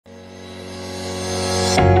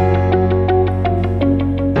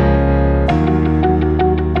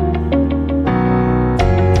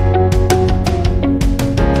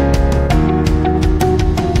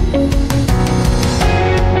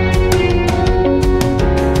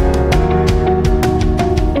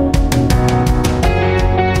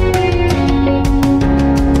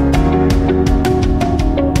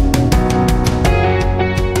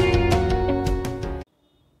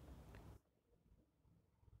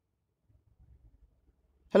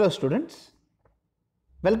Hello students,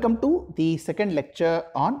 welcome to the second lecture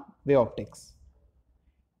on wave optics.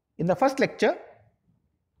 In the first lecture,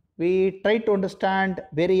 we tried to understand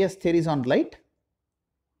various theories on light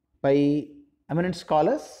by eminent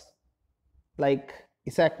scholars like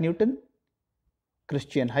Isaac Newton,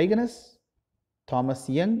 Christian Huygens, Thomas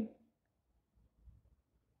Young,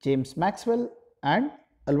 James Maxwell and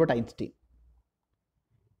Albert Einstein.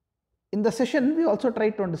 In the session, we also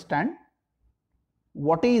tried to understand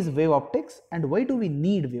what is wave optics and why do we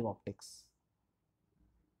need wave optics.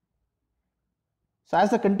 So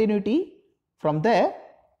as a continuity from there,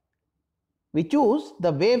 we choose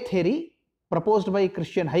the wave theory proposed by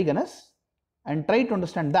Christian Huygens and try to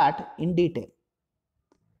understand that in detail.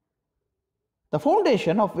 The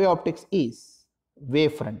foundation of wave optics is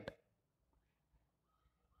wavefront.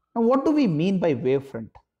 Now what do we mean by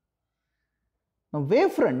wavefront? Now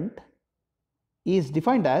wavefront is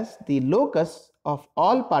defined as the locus of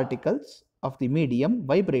all particles of the medium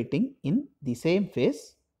vibrating in the same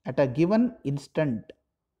phase at a given instant.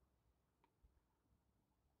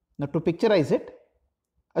 Now to picturize it,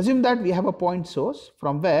 assume that we have a point source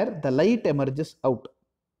from where the light emerges out.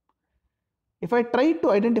 If I try to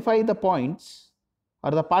identify the points or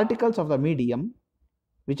the particles of the medium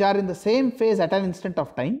which are in the same phase at an instant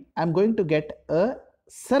of time, I am going to get a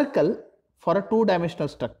circle for a two-dimensional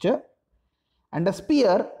structure and a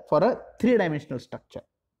sphere for a three-dimensional structure.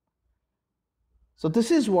 So this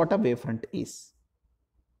is what a wavefront is.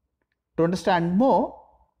 To understand more,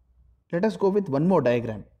 let us go with one more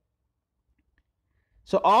diagram.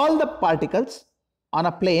 So all the particles on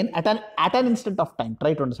a plane at an instant of time,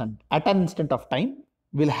 try to understand, at an instant of time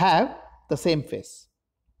will have the same phase.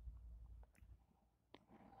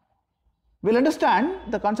 We'll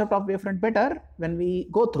understand the concept of wavefront better when we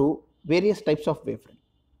go through various types of wavefront.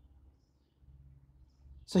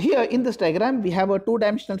 So here in this diagram, we have a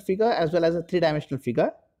two-dimensional figure as well as a three-dimensional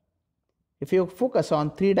figure. If you focus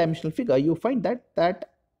on three-dimensional figure, you find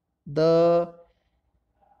that the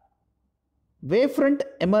wavefront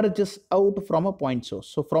emerges out from a point source.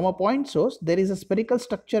 So from a point source, there is a spherical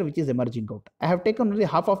structure which is emerging out. I have taken only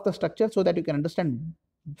half of the structure so that you can understand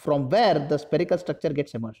from where the spherical structure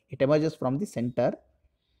gets emerged. It emerges from the center.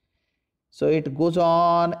 So it goes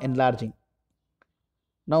on enlarging.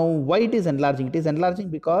 Now why it is enlarging? It is enlarging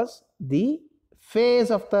because the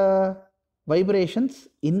phase of the vibrations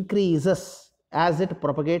increases as it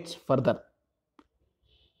propagates further.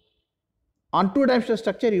 On two-dimensional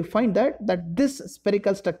structure, you find that this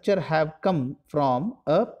spherical structure have come from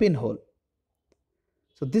a pinhole.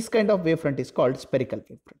 So this kind of wavefront is called spherical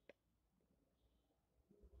wavefront.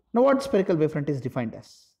 Now what spherical wavefront is defined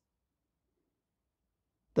as?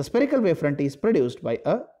 The spherical wavefront is produced by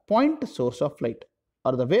a point source of light,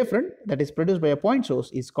 or the wavefront that is produced by a point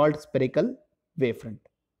source is called spherical wavefront.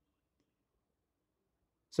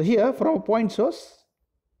 So here from a point source,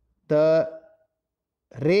 the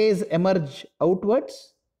rays emerge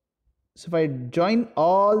outwards. So if I join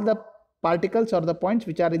all the particles or the points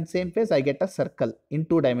which are in same phase, I get a circle in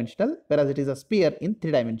two-dimensional, whereas it is a sphere in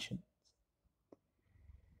three dimension.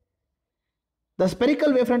 The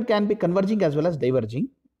spherical wavefront can be converging as well as diverging.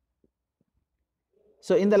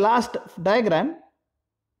 So in the last diagram,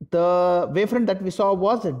 the wavefront that we saw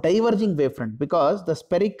was a diverging wavefront because the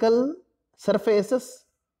spherical surfaces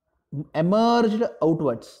emerged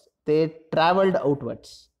outwards, they traveled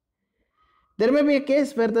outwards. There may be a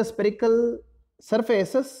case where the spherical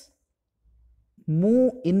surfaces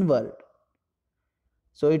move inward.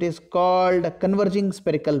 So it is called a converging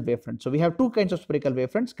spherical wavefront. So we have two kinds of spherical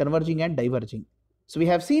wavefronts, converging and diverging. So we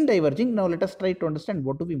have seen diverging. Now let us try to understand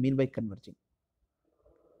what do we mean by converging.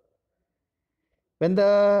 When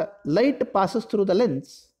the light passes through the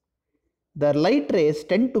lens, the light rays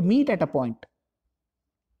tend to meet at a point,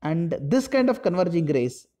 and this kind of converging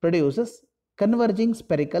rays produces converging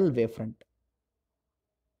spherical wavefront.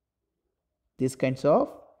 These kinds of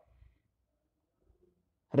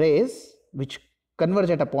rays which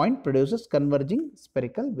converge at a point produces converging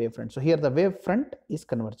spherical wavefront. So here the wavefront is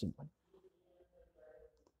converging one.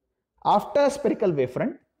 After spherical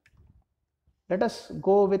wavefront, let us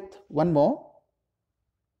go with one more.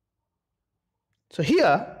 So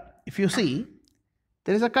here, if you see,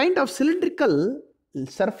 there is a kind of cylindrical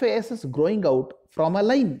surface growing out from a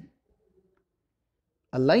line.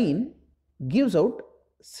 A line gives out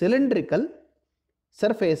cylindrical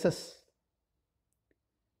surfaces.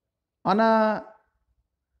 On a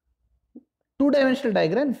two-dimensional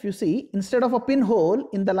diagram, if you see, instead of a pinhole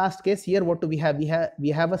in the last case, here what do we have? We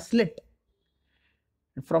have a slit.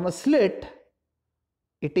 And from a slit,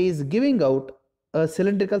 it is giving out a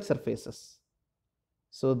cylindrical surfaces.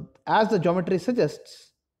 So as the geometry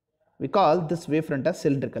suggests, we call this wavefront as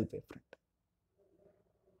cylindrical wavefront.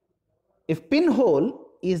 If pinhole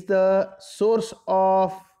is the source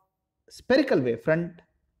of spherical wavefront,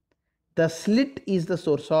 the slit is the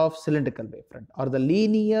source of cylindrical wavefront, or the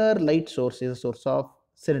linear light source is the source of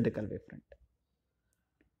cylindrical wavefront.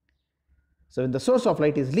 So when the source of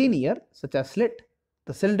light is linear, such as slit,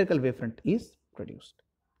 the cylindrical wavefront is produced.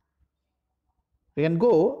 We can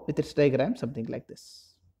go with its diagram something like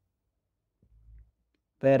this,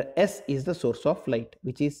 where S is the source of light,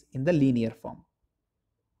 which is in the linear form.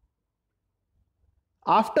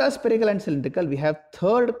 After spherical and cylindrical, we have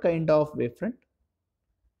third kind of wavefront,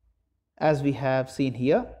 as we have seen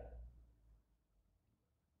here.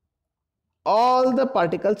 All the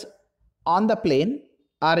particles on the plane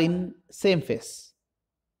are in same phase.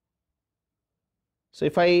 So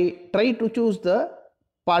if I try to choose the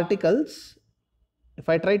particles, if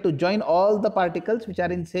I try to join all the particles which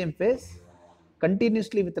are in same phase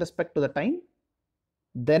continuously with respect to the time,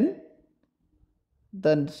 then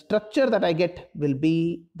the structure that I get will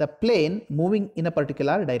be the plane moving in a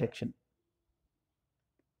particular direction.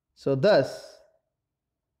 So thus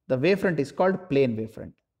the wavefront is called plane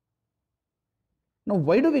wavefront. Now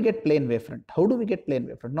why do we get plane wavefront? How do we get plane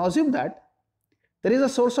wavefront? Now assume that there is a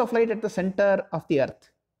source of light at the center of the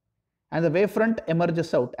earth and the wavefront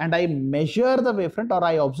emerges out, and I measure the wavefront, or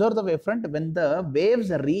I observe the wavefront when the waves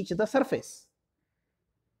reach the surface.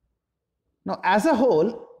 Now as a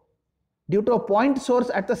whole, due to a point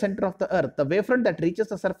source at the center of the earth, the wavefront that reaches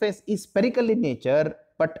the surface is spherical in nature,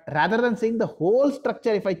 but rather than seeing the whole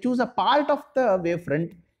structure, if I choose a part of the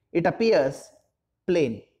wavefront, it appears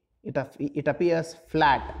plane, it appears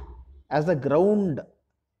flat as the ground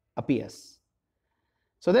appears.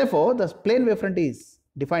 So therefore, the plane wavefront is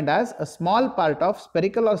defined as a small part of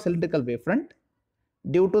spherical or cylindrical wavefront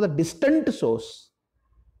due to the distant source,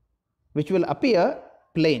 which will appear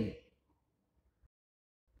plane.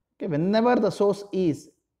 Okay, whenever the source is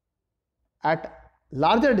at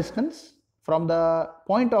larger distance from the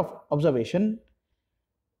point of observation,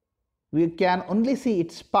 we can only see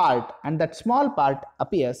its part, and that small part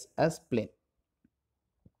appears as plane.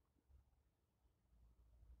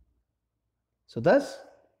 So thus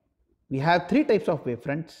we have three types of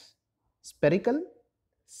wavefronts: spherical,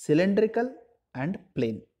 cylindrical and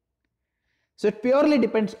plane. So it purely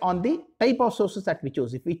depends on the type of sources that we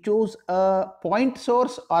choose. If we choose a point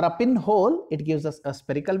source or a pinhole, it gives us a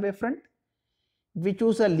spherical wavefront. If we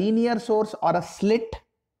choose a linear source or a slit,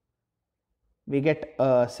 we get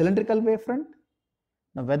a cylindrical wavefront.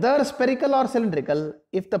 Now whether spherical or cylindrical,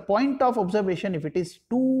 if the point of observation, if it is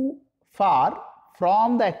too far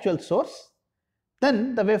from the actual source,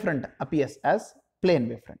 then the wavefront appears as plane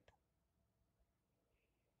wavefront.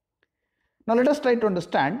 Now let us try to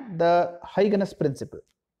understand the Huygens Principle.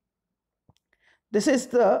 This is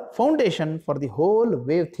the foundation for the whole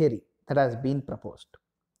wave theory that has been proposed.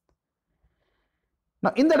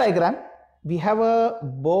 Now in the diagram, we have a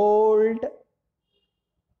bold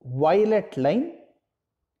violet line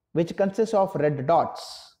which consists of red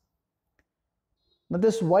dots. Now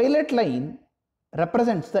this violet line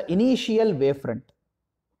represents the initial wavefront.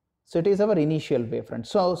 So it is our initial wavefront.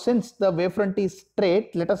 So since the wavefront is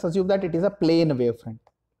straight, let us assume that it is a plane wavefront.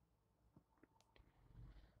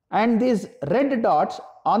 And these red dots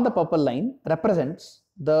on the purple line represents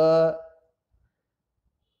the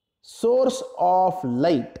source of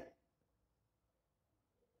light.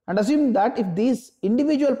 And assume that if these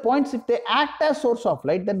individual points, if they act as source of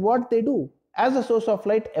light, then what they do? As the source of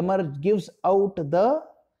light gives out the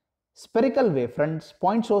spherical wavefronts,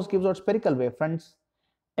 point source gives out spherical wavefronts.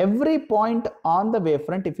 Every point on the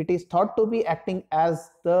wavefront, if it is thought to be acting as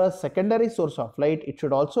the secondary source of light, it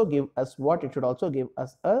should also give us what? It should also give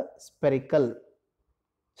us a spherical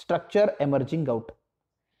structure emerging out.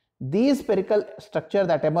 These spherical structure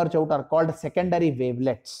that emerge out are called secondary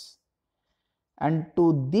wavelets. And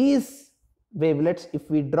to these wavelets, if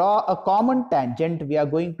we draw a common tangent, we are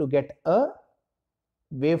going to get a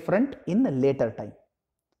wavefront in a later time.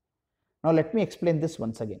 Now let me explain this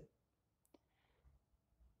once again.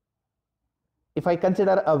 If I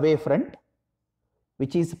consider a wavefront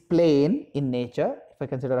which is plane in nature, if I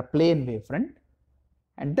consider a plane wavefront,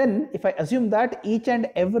 And then if I assume that each and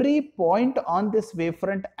every point on this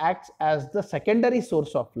wavefront acts as the secondary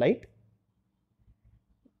source of light,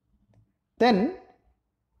 then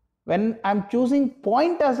when I'm choosing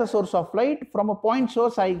point as the source of light, from a point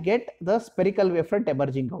source I get the spherical wavefront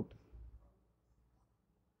emerging out.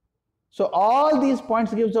 So all these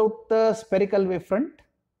points gives out the spherical wavefront,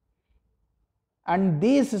 and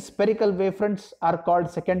these spherical wavefronts are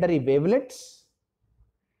called secondary wavelets.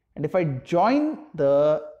 And if I join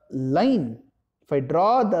the line, if I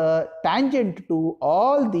draw the tangent to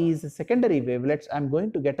all these secondary wavelets, I'm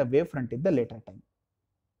going to get a wavefront in the later time.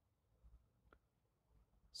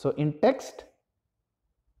 So in text,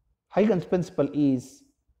 Huygens principle is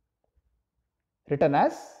written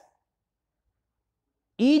as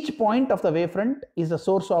each point of the wavefront is the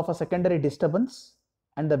source of a secondary disturbance,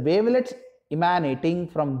 and the wavelets emanating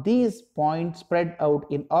from these points spread out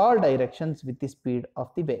in all directions with the speed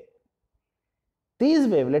of the wave. These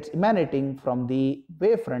wavelets emanating from the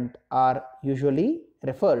wavefront are usually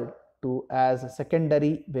referred to as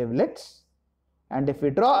secondary wavelets, and if we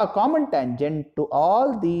draw a common tangent to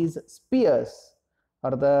all these spheres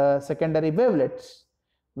or the secondary wavelets,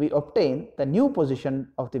 we obtain the new position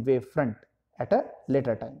of the wavefront at a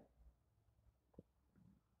later time.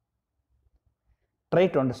 Try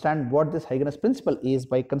to understand what this Huygens principle is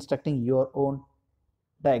by constructing your own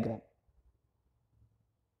diagram.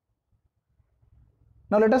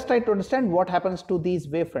 Now let us try to understand what happens to these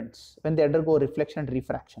wavefronts when they undergo reflection and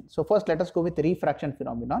refraction. So first let us go with the refraction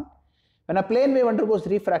phenomenon. When a plane wave undergoes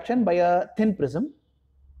refraction by a thin prism,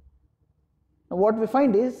 what we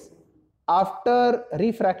find is after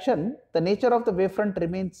refraction the nature of the wavefront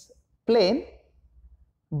remains plane,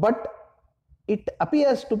 but it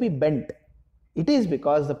appears to be bent. It is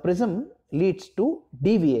because the prism leads to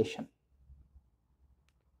deviation.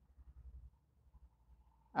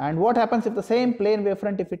 And what happens if the same plane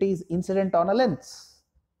wavefront, if it is incident on a lens?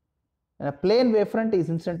 When a plane wavefront is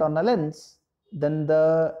incident on a lens, then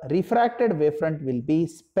the refracted wavefront will be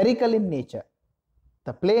spherical in nature.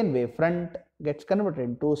 The plane wavefront gets converted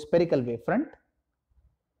into spherical wavefront,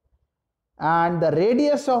 and the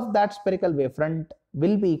radius of that spherical wavefront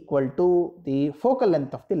will be equal to the focal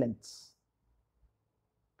length of the lens.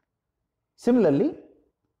 Similarly,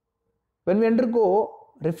 when we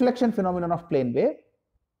undergo reflection phenomenon of plane wave,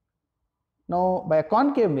 now by a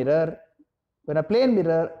concave mirror, when a plane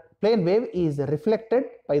wave is reflected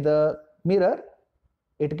by the mirror,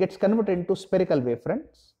 it gets converted into spherical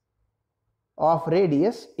wavefronts of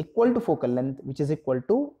radius equal to focal length, which is equal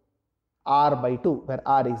to r by 2, where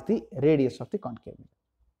r is the radius of the concave mirror.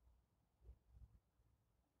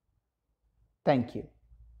 Thank you.